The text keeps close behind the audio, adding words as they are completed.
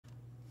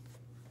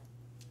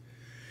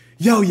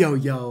Yo, yo,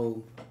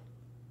 yo.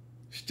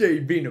 It's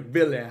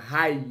𝗂𝗵𝗵𝗶𝗴.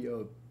 How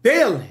you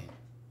feeling?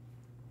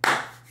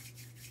 Yes,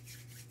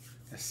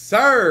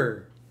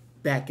 sir.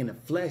 Back in the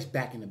flesh,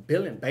 back in the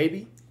building,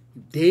 baby.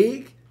 You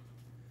dig?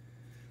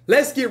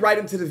 Let's get right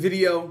into the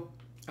video.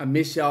 I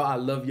miss y'all. I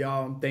love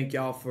y'all. Thank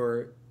y'all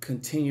for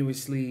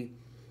continuously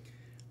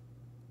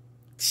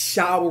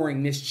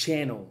showering this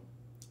channel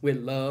with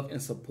love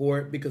and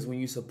support, because when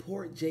you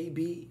support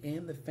JB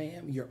and the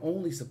fam, you're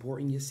only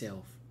supporting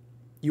yourself.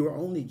 You are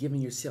only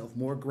giving yourself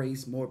more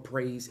grace, more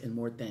praise, and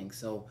more thanks.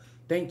 So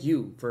thank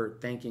you for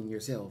thanking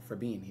yourself for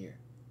being here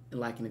and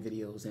liking the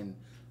videos and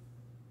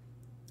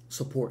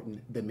supporting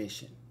the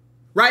mission.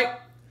 Right?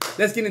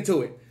 Let's get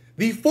into it.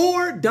 The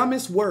 4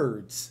 dumbest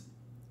words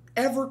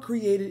ever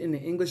created in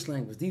the English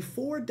language. The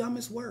 4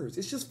 dumbest words.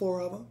 It's just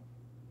 4 of them.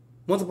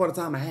 Once upon a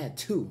time, I had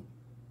 2.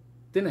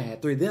 Then I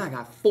had 3. Then I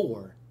got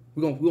 4.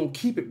 We're gonna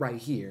keep it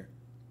right here.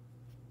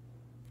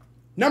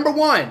 Number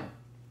 1.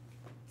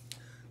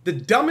 The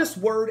dumbest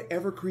word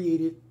ever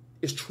created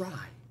is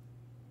try.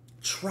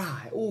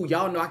 Try. Oh,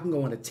 y'all know I can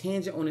go on a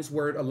tangent on this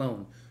word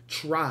alone.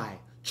 Try.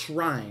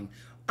 Trying.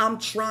 I'm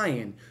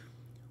trying.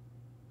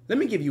 Let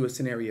me give you a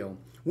scenario.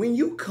 When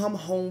you come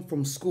home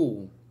from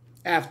school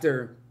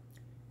after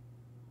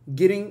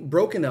getting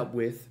broken up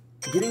with,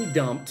 getting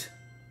dumped,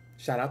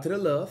 shout out to the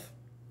love,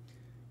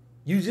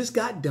 you just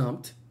got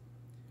dumped,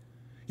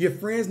 your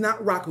friend's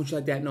not rocking with you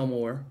like that no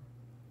more,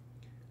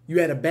 you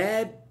had a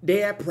bad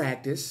day at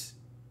practice,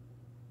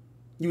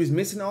 you was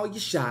missing all your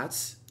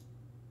shots,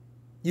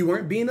 you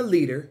weren't being a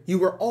leader, you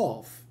were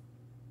off,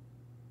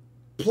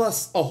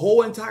 plus a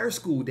whole entire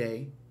school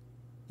day,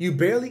 you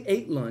barely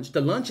ate lunch, the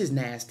lunch is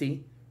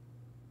nasty,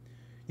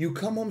 you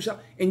come home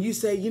and you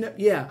say, you know,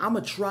 yeah, I'm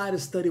going to try to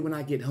study when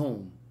I get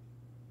home.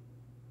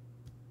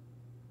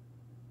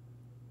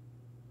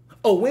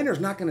 A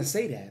winner's not going to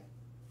say that.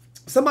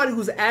 Somebody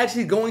who's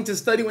actually going to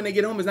study when they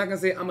get home is not going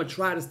to say, I'm going to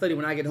try to study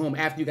when I get home.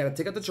 After you got to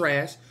take out the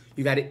trash,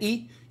 you got to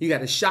eat, you got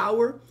to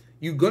shower.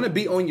 You're going to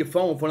be on your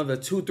phone for another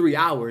 2-3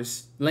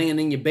 hours, laying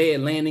in your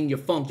bed, laying in your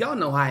funk. Y'all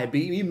know how it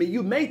be.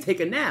 You may take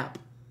a nap.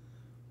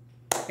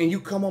 And you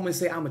come home and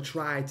say, I'm going to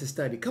try to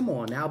study. Come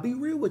on now, be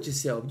real with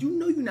yourself. You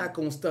know you're not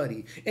going to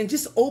study. And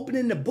just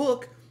opening the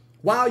book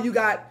while you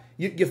got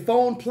your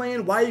phone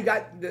playing, while you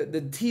got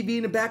the TV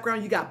in the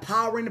background, you got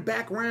power in the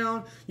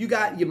background, you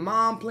got your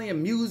mom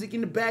playing music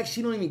in the back.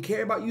 She don't even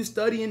care about you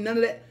studying, none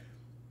of that.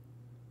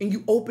 And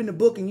you open the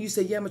book and you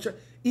say, yeah, I'm going to try.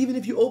 Even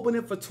if you open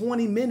it for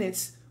 20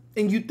 minutes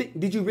and you think,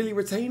 did you really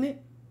retain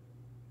it?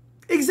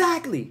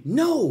 Exactly.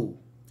 No.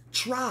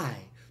 Try.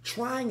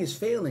 Trying is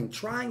failing.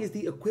 Trying is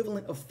the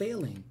equivalent of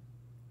failing.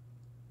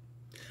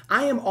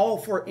 I am all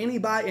for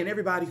anybody and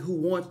everybody who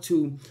wants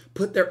to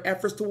put their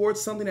efforts towards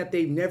something that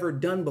they've never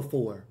done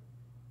before.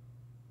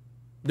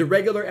 The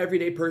regular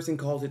everyday person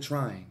calls it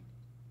trying.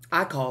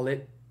 I call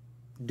it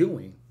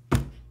doing.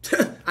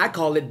 I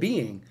call it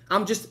being.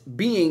 I'm just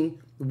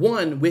being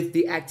one with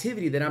the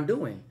activity that I'm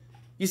doing.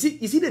 You see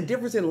the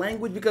difference in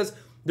language? Because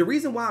the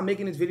reason why I'm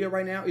making this video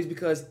right now is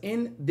because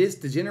in this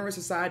degenerate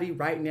society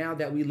right now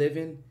that we live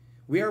in,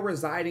 we are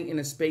residing in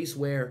a space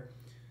where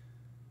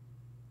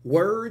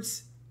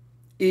words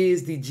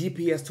is the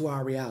GPS to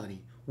our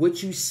reality.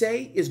 What you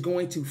say is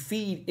going to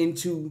feed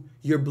into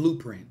your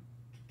blueprint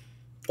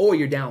or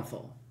your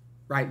downfall,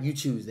 right? You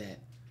choose that.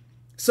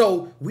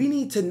 So we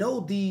need to know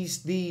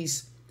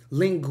these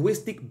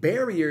linguistic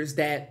barriers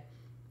that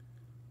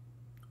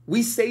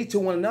we say to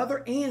one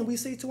another and we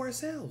say to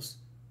ourselves.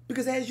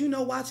 Because as you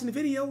know, watching the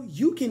video,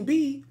 you can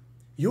be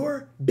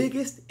your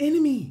biggest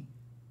enemy.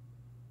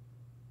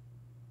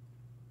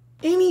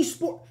 Any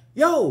sport,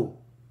 yo,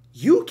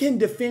 you can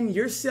defend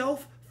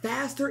yourself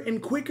faster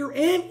and quicker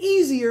and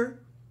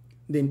easier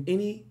than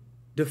any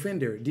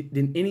defender,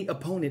 than any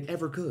opponent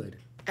ever could,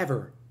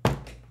 ever.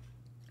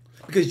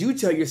 Because you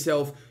tell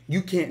yourself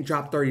you can't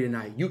drop 30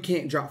 tonight. You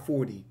can't drop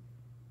 40.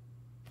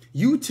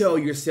 You tell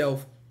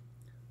yourself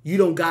you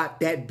don't got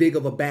that big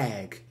of a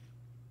bag,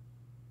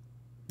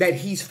 that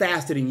he's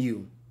faster than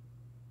you.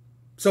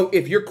 So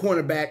if you're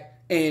cornerback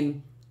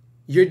and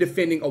you're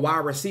defending a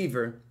wide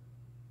receiver,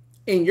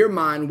 in your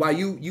mind, while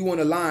you on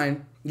the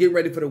line, get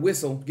ready for the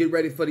whistle, get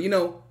ready for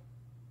the,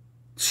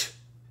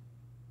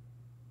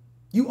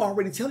 you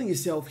already telling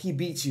yourself he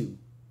beats you.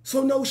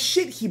 So no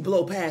shit he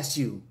blow past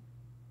you.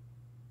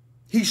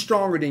 He's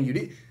stronger than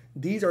you.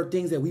 These are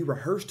things that we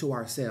rehearse to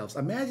ourselves.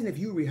 Imagine if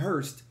you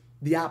rehearsed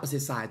the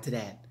opposite side to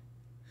that.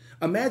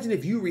 Imagine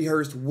if you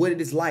rehearsed what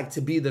it is like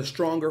to be the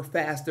stronger,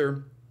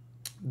 faster,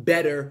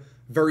 better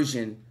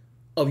version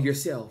of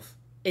yourself,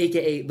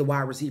 aka the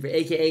wide receiver,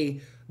 aka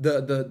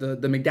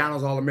the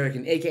McDonald's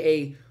All-American,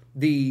 aka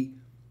the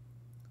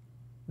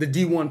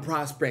D1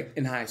 prospect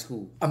in high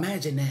school.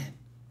 Imagine that.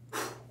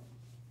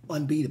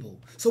 Unbeatable.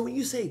 So when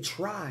you say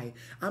try,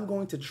 I'm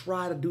going to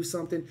try to do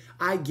something,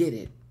 I get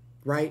it,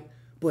 right?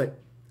 But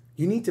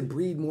you need to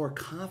breed more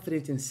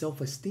confidence and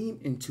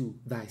self-esteem into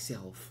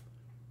thyself.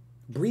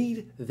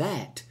 Breed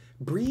that.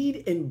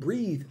 Breed and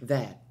breathe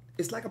that.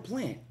 It's like a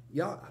plant.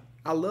 Y'all,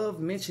 I love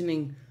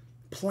mentioning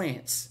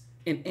plants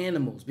and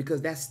animals,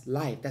 because that's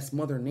life. That's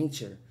Mother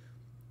Nature.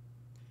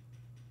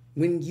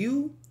 When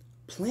you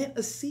plant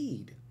a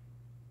seed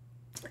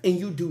and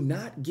you do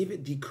not give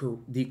it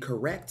the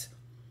correct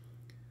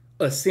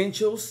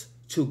essentials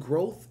to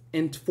growth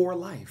and for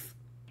life,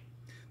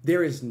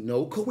 there is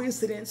no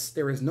coincidence,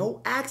 there is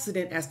no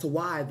accident as to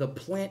why the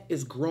plant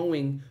is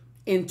growing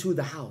into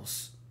the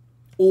house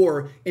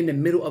or in the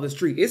middle of the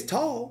street. It's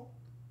tall,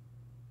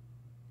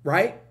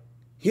 right?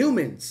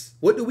 Humans,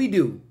 what do we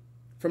do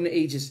from the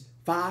ages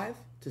 5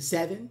 to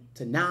 7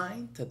 to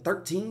 9 to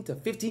 13 to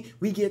 15?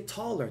 We get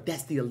taller.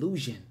 That's the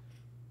illusion.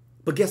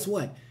 But guess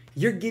what?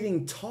 You're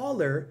getting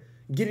taller,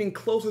 getting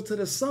closer to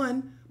the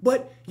sun,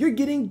 but you're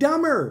getting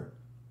dumber.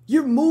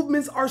 Your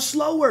movements are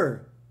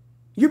slower.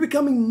 You're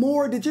becoming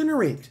more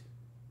degenerate,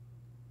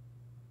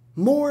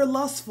 more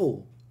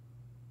lustful.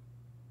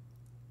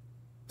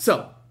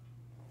 So,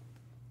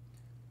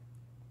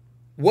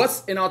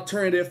 what's an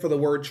alternative for the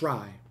word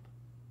try?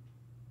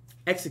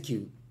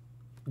 Execute,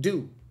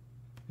 do,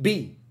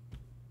 be.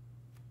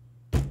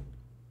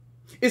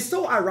 It's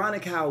so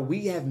ironic how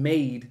we have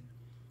made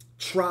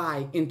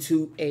try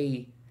into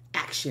a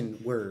action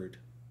word,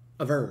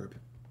 a verb.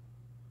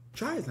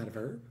 Try is not a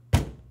verb.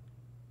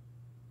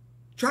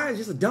 Try is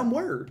just a dumb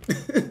word.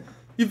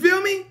 You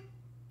feel me?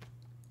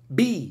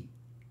 Be,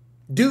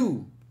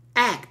 do,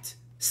 act,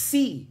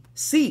 see,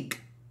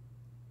 seek.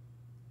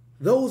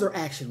 Those are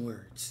action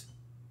words.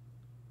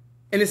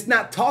 And it's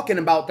not talking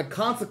about the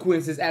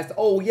consequences as to,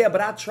 oh yeah,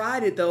 but I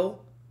tried it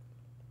though.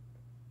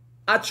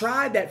 I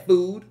tried that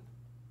food.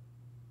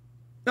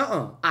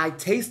 I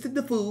tasted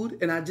the food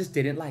and I just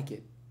didn't like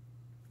it.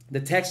 The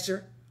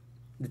texture,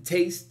 the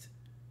taste,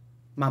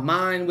 my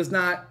mind was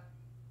not,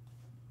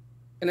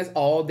 and that's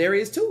all there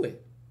is to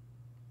it.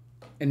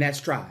 And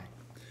that's try.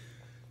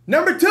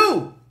 Number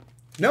two,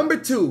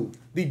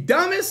 the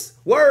dumbest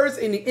words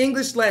in the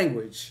English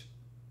language.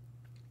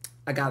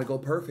 I gotta go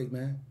perfect,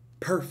 man.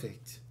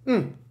 Perfect.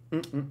 But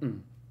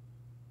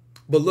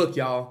look,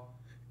 y'all,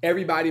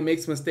 everybody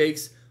makes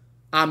mistakes.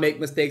 I make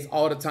mistakes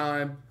all the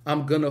time.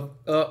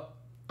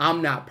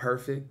 I'm not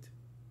perfect.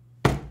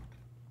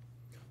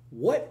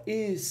 What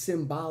is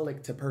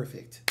symbolic to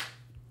perfect?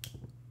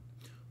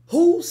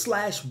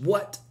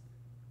 Who/what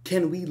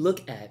can we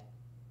look at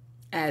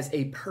as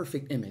a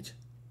perfect image?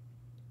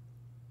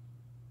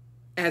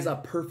 As a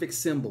perfect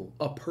symbol,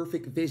 a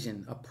perfect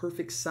vision, a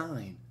perfect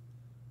sign,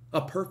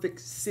 a perfect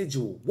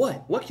sigil.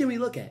 What? What can we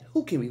look at?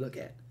 Who can we look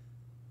at?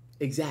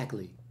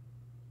 Exactly.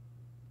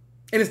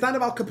 And it's not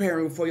about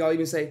comparing, before y'all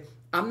even say,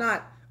 I'm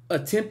not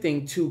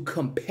attempting to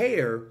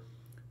compare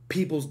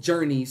people's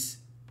journeys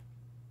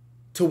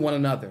to one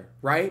another,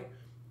 right?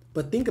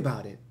 But think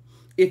about it.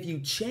 If you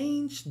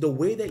change the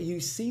way that you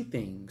see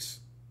things,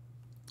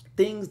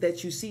 things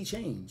that you see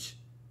change.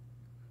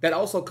 That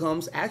also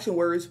comes, action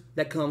words,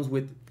 that comes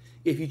with,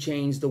 if you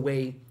change the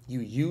way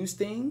you use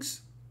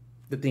things,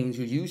 the things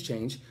you use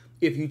change.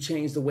 If you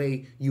change the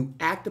way you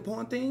act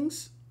upon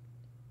things,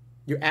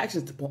 your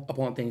actions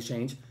upon things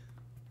change.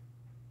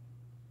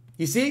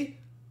 You see?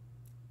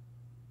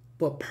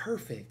 But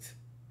perfect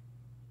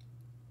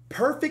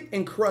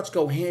and crutch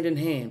go hand in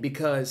hand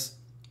because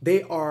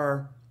they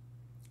are,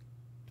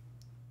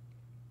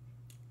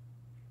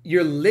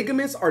 your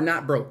ligaments are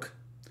not broke,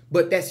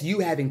 but that's you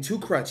having two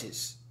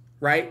crutches,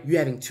 right? You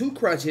having two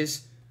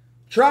crutches,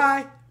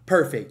 try,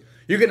 perfect.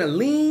 You're going to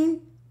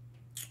lean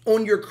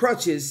on your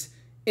crutches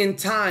in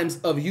times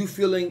of you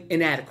feeling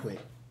inadequate.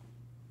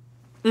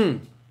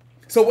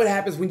 So what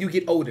happens when you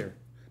get older,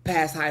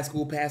 past high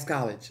school, past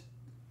college?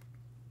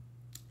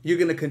 You're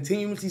going to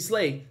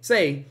continuously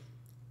say,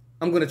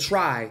 I'm going to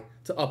try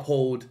to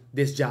uphold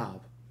this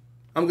job.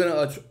 I'm going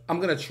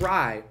to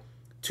try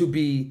to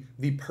be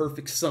the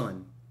perfect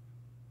son,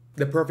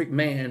 the perfect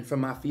man for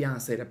my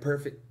fiance, the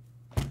perfect.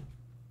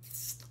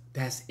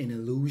 That's an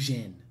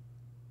illusion.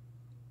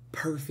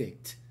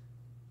 Perfect.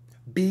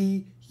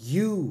 Be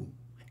you.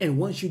 And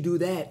once you do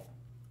that,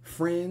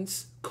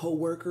 friends,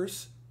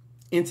 co-workers,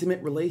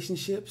 intimate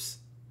relationships,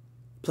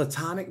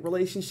 platonic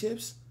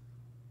relationships,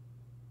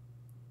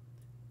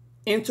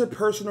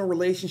 interpersonal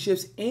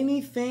relationships,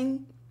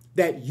 anything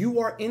that you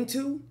are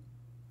into,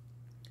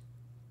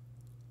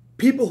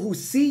 people who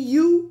see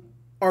you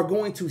are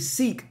going to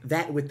seek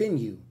that within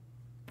you.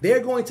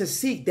 They're going to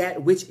seek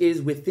that which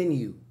is within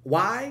you.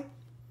 Why?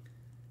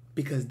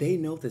 Because they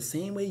know the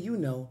same way you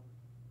know,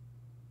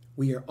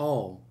 we are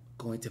all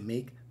going to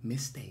make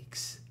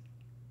mistakes.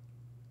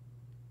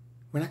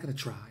 We're not going to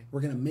try.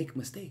 We're going to make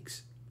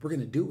mistakes. We're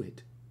going to do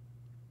it.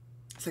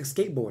 It's like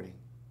skateboarding,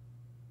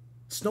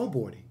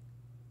 snowboarding,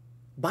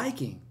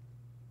 biking.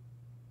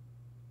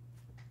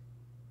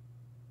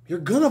 You're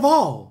gonna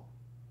fall.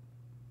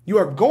 You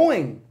are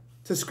going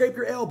to scrape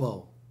your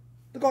elbow.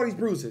 Look at all these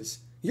bruises.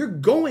 You're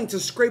going to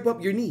scrape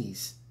up your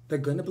knees. They're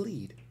gonna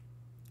bleed.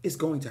 It's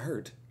going to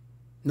hurt.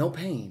 No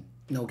pain,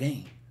 no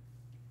gain.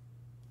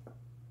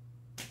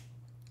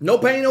 No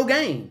pain, no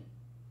gain.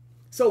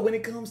 So when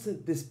it comes to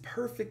this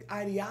perfect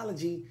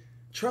ideology,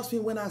 trust me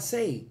when I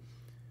say,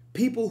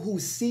 people who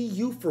see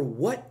you for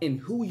what and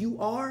who you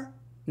are,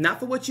 not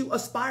for what you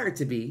aspire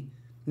to be,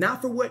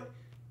 not for what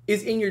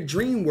is in your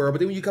dream world, but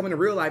then when you come into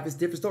real life, it's a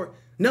different story.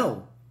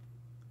 No.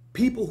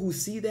 People who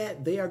see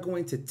that, they are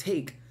going to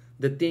take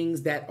the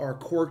things that are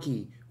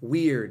quirky,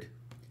 weird,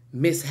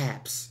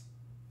 mishaps,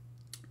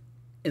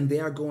 and they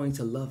are going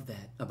to love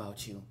that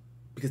about you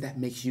because that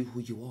makes you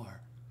who you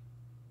are.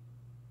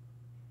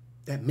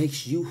 That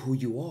makes you who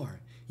you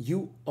are.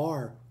 You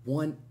are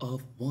one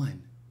of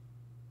one.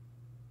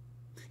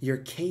 Your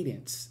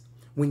cadence,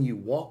 when you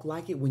walk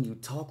like it, when you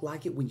talk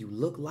like it, when you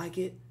look like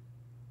it,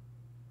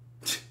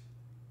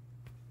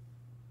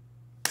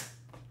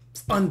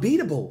 it's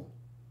unbeatable.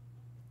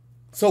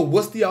 So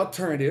what's the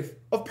alternative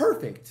of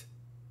perfect?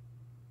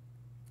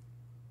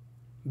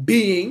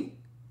 Being,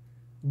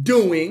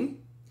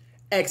 doing,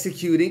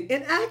 executing,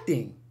 and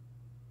acting.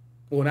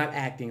 Well, not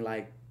acting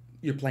like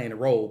you're playing a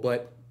role,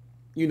 but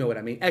you know what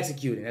I mean.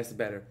 Executing, that's the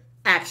better.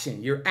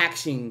 Action, you're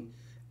acting.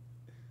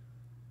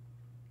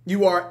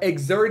 You are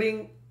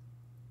exerting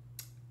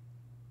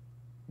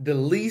the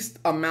least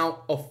amount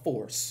of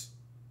force,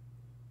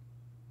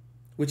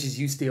 which is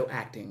you still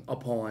acting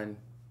upon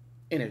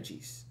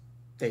energies.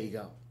 There you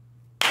go.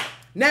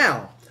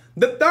 Now,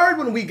 the third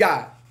one we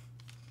got.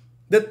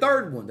 The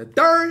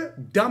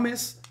third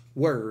dumbest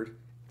word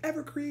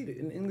ever created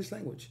in the English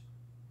language.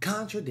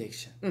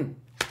 Contradiction.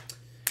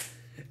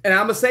 And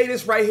I'm going to say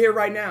this right here,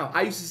 right now.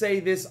 I used to say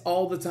this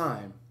all the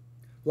time.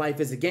 Life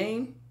is a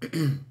game.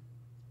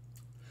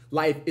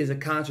 Life is a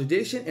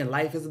contradiction, and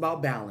life is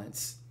about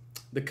balance.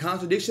 The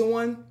contradiction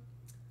one,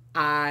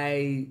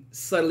 I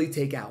subtly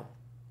take out.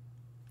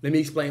 Let me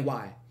explain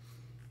why.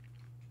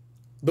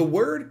 The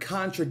word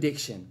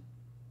contradiction.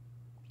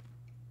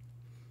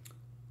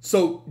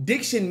 So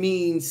diction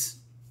means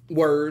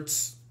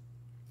words,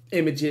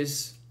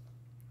 images,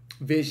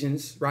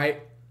 visions,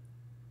 right?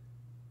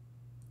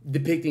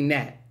 Depicting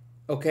that,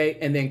 okay?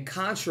 And then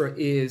contra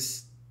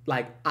is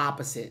like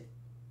opposite,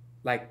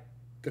 like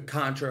the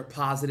contra,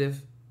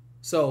 positive.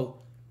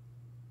 So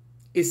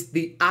it's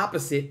the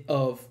opposite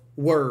of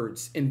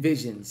words and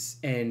visions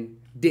and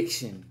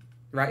diction,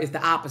 right? It's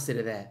the opposite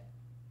of that.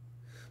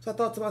 So I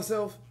thought to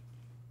myself,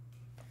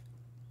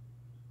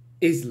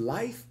 is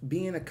life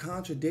being a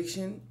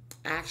contradiction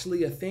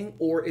actually a thing,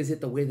 or is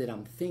it the way that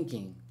I'm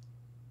thinking?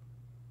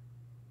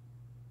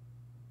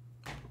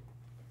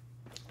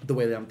 The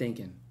way that I'm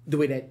thinking. The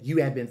way that you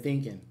have been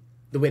thinking.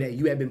 The way that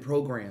you have been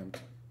programmed.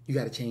 You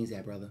got to change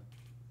that, brother.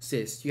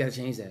 Sis, you got to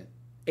change that.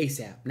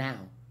 ASAP, now.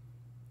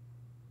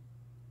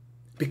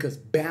 Because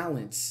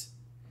balance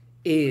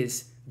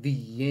is the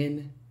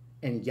yin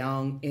and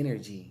yang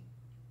energy.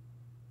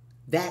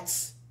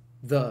 That's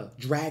the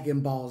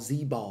Dragon Ball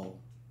Z ball.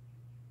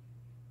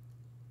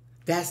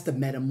 That's the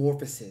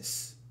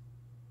metamorphosis.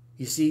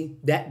 You see,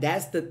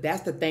 that's the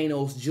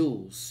Thanos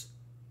jewels.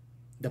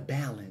 The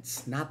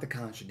balance, not the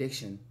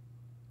contradiction.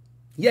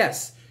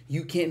 Yes,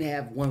 you can't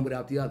have one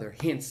without the other.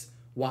 Hence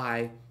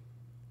why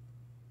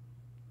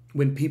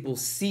when people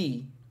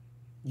see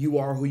you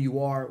are who you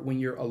are when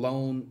you're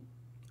alone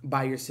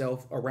by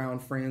yourself, around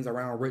friends,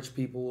 around rich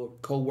people,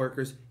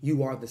 co-workers,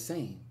 you are the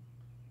same.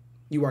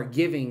 You are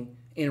giving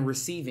and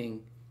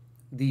receiving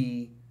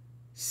the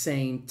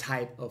same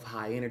type of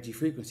high energy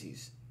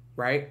frequencies,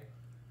 right?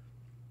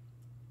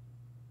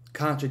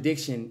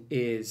 Contradiction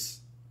is,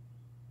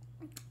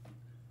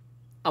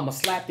 I'm going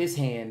to slap this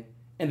hand,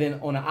 and then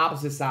on the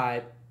opposite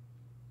side,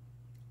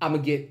 I'm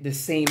going to get the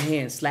same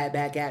hand slapped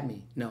back at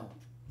me. No.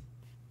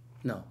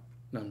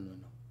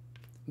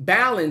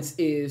 Balance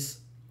is,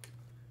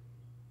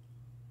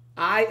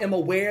 I am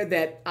aware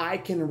that I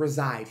can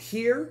reside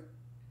here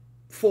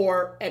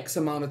for X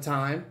amount of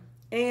time,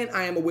 and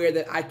I am aware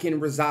that I can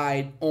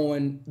reside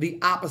on the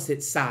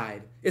opposite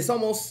side. It's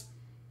almost,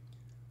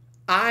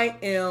 I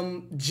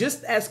am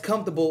just as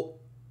comfortable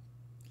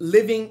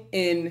living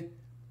in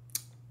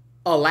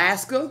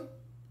Alaska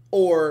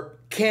or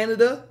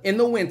Canada in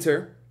the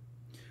winter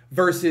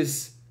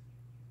versus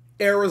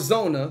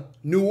Arizona,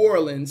 New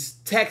Orleans,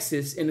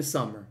 Texas in the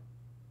summer.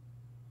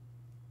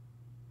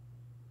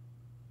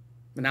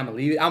 And I'm gonna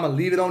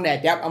leave it on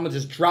that. I'm gonna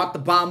just drop the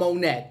bomb on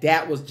that.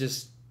 That was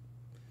just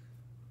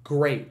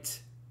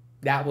great.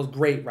 That was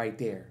great right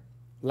there.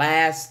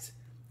 Last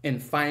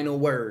and final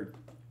word.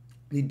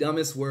 The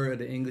dumbest word of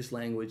the English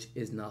language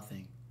is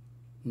nothing.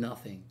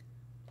 Nothing.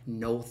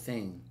 No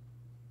thing.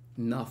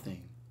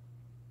 Nothing.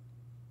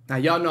 Now,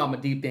 y'all know I'm a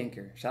deep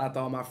thinker. Shout out to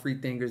all my free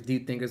thinkers,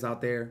 deep thinkers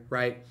out there,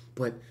 right?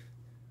 But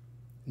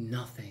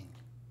nothing.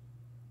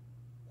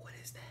 What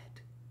is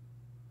that?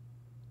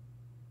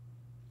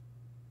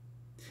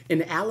 In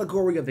the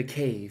allegory of the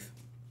cave,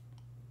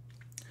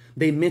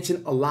 they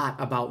mention a lot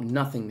about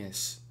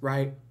nothingness,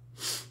 right?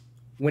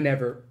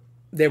 Whenever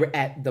they were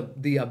at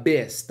the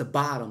abyss, the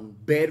bottom,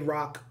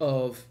 bedrock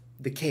of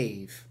the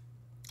cave,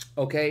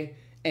 okay?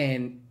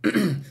 And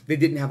they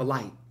didn't have a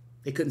light.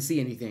 They couldn't see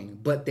anything,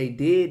 but they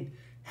did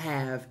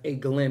have a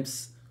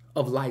glimpse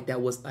of light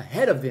that was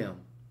ahead of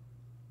them,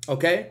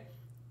 okay?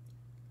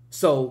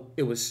 So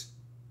it was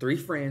 3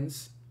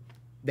 friends.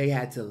 They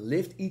had to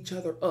lift each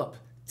other up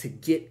to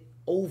get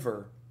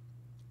over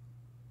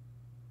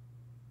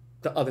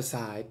the other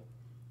side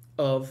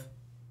of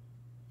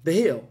the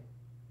hill,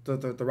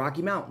 the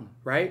Rocky Mountain,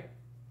 right?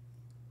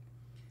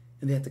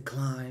 And they have to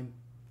climb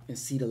and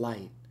see the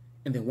light.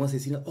 And then once they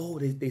see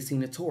it, they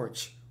seen the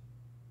torch.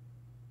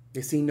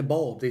 They seen the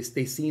bulb. They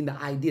seen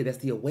the idea. That's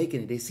the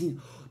awakening. They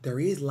seen there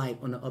is light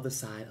on the other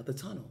side of the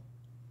tunnel.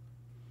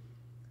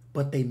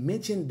 But they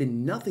mentioned the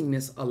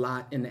nothingness a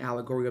lot in the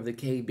allegory of the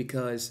cave,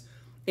 because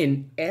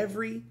in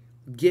every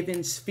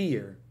given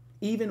sphere,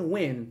 even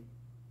when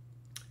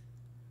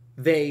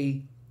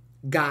they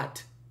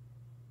got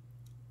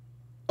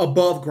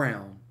above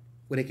ground,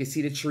 where they could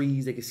see the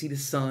trees, they could see the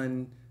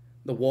sun,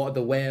 the wall,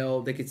 the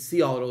well, they could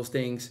see all those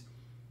things,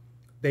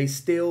 they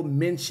still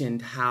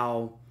mentioned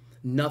how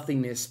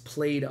nothingness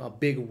played a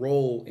big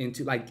role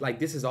into, like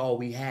this is all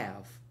we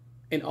have,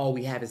 and all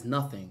we have is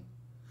nothing.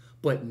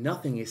 But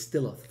nothing is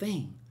still a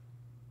thing.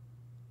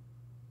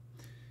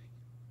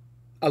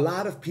 A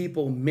lot of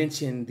people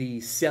mention the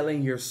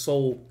selling your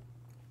soul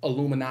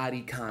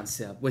Illuminati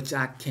concept, which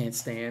I can't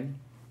stand.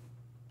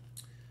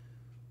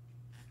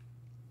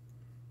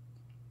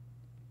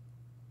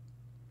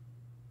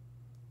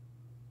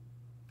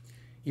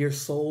 Your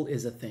soul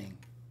is a thing.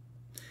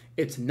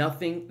 It's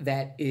nothing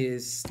that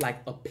is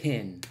like a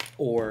pen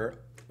or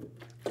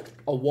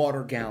a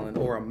water gallon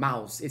or a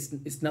mouse.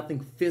 It's nothing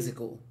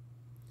physical.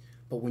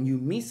 But when you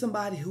meet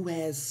somebody who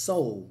has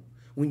soul,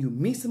 when you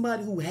meet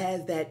somebody who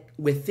has that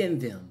within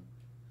them,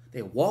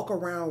 they walk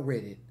around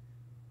with it.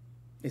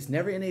 It's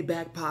never in a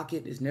back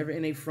pocket. It's never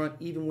in a front,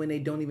 even when they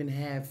don't even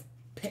have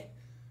pen.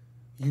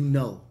 You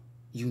know,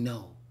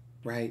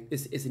 right?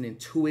 It's an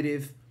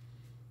intuitive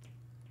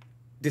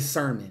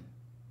discernment,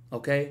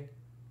 okay?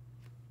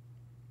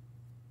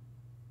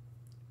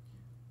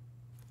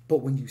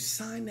 But when you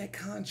sign that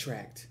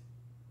contract,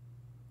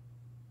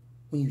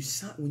 when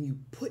you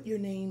put your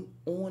name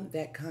on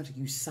that contract,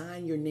 you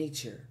sign your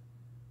nature.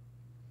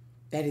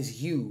 That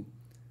is you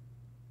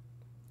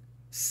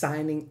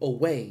signing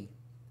away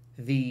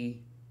the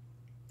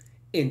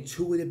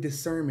intuitive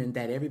discernment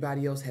that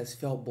everybody else has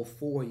felt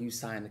before you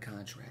sign the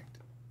contract.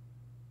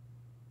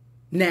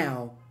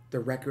 Now, the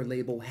record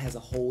label has a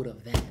hold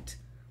of that,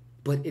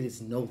 but it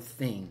is no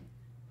thing.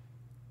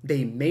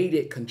 They made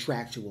it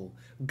contractual.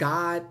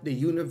 God, the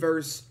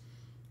universe,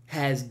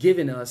 has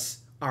given us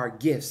our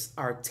gifts,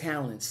 our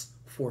talents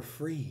for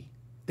free.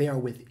 They are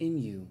within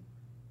you.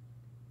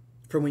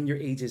 From when your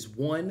age is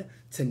 1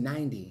 to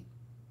 90,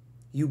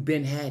 you've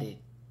been had it,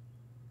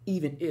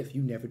 even if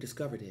you never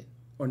discovered it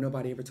or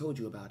nobody ever told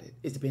you about it.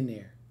 It's been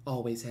there,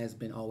 always has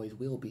been, always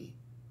will be.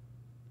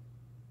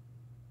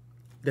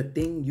 The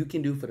thing you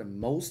can do for the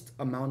most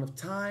amount of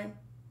time,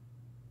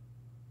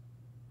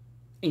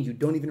 and you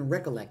don't even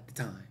recollect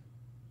the time.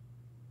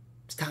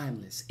 It's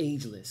timeless,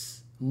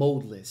 ageless,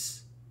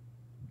 modeless.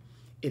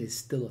 It is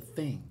still a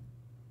thing.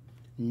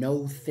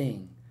 No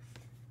thing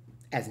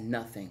as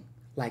nothing.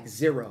 Like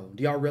 0.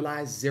 Do y'all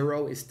realize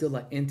 0 is still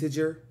an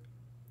integer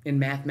in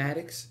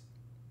mathematics?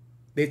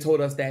 They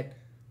told us that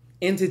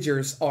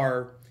integers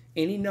are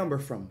any number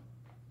from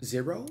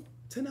 0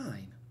 to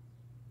 9.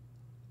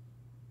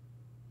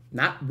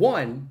 Not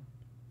 1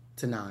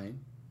 to 9,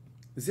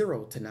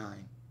 0 to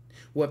 9.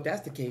 Well, if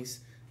that's the case,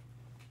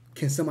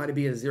 can somebody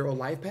be a 0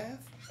 life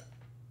path?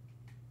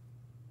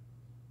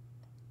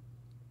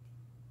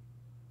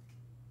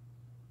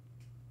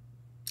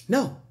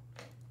 No.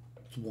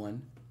 It's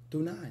 1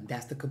 through 9.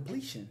 That's the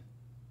completion.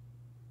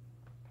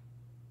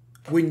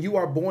 When you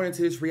are born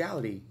into this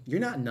reality, you're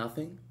not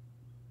nothing.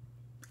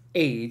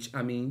 You're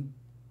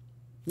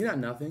not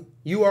nothing.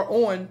 You are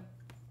on,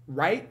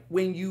 right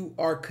when you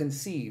are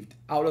conceived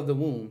out of the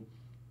womb,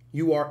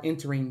 you are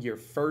entering your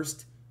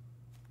first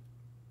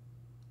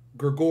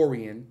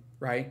Gregorian,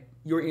 right?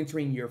 You're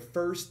entering your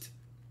first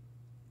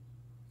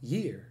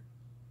year.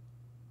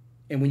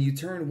 And when you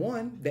turn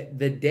 1,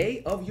 the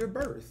day of your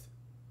birth,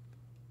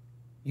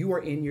 you are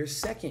in your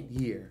 2nd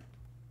year.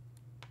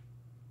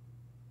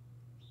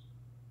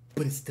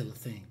 But it's still a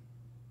thing.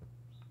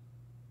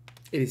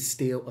 It is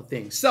still a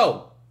thing.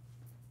 So,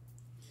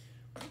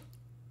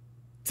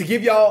 to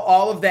give y'all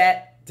all of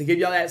that, to give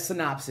y'all that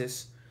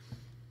synopsis,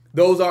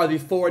 those are the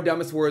 4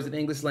 dumbest words in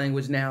English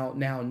language. Now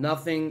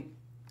nothing,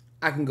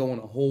 I can go on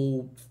a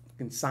whole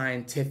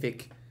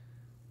scientific,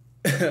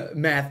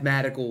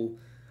 mathematical,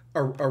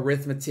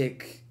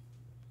 arithmetic,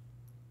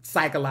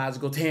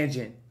 psychological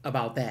tangent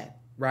about that,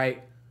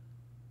 right?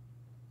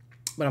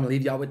 But I'm going to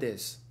leave y'all with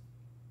this.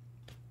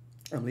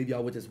 I'm going to leave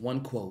y'all with this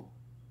one quote,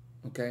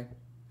 okay?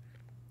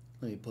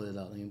 Let me pull it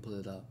up.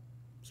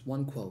 It's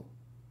one quote.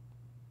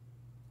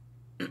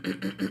 Here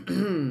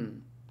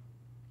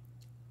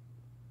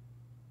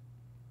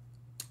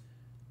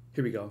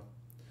we go.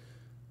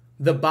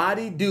 The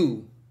body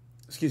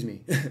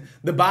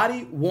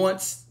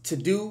wants to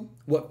do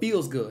what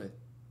feels good.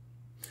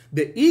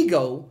 The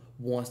ego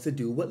wants to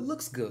do what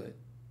looks good.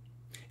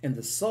 And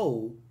the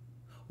soul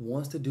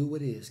wants to do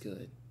what is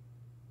good.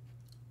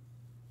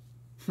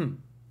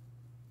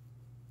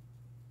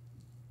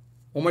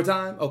 One more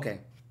time? Okay.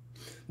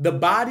 The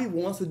body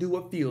wants to do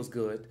what feels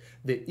good.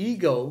 The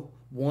ego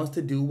wants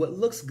to do what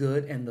looks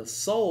good, and the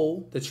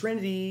soul, the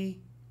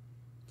Trinity,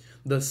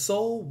 the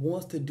soul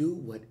wants to do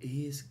what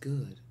is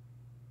good,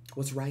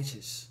 what's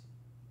righteous.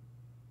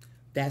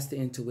 That's the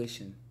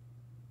intuition.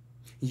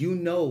 You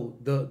know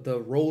the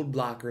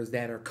roadblockers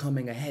that are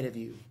coming ahead of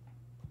you.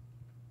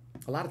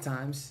 A lot of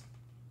times,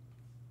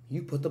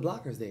 you put the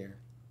blockers there.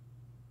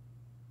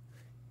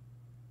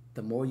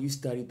 The more you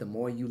study, the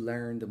more you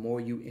learn, the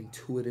more you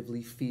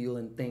intuitively feel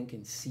and think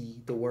and see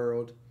the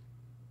world,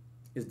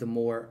 is the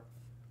more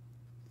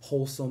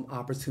wholesome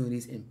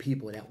opportunities and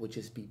people that would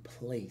just be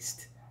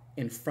placed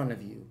in front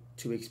of you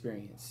to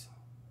experience,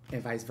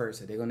 and vice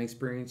versa. They're going to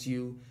experience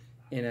you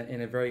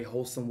in a very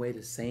wholesome way,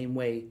 the same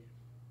way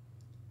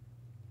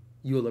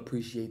you'll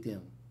appreciate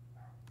them.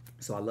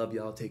 So I love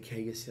y'all. Take care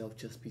of yourself.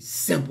 Just be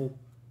simple.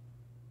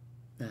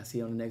 And I'll see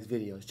you on the next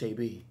video. It's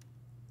JB.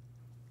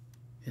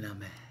 And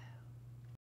I'm out.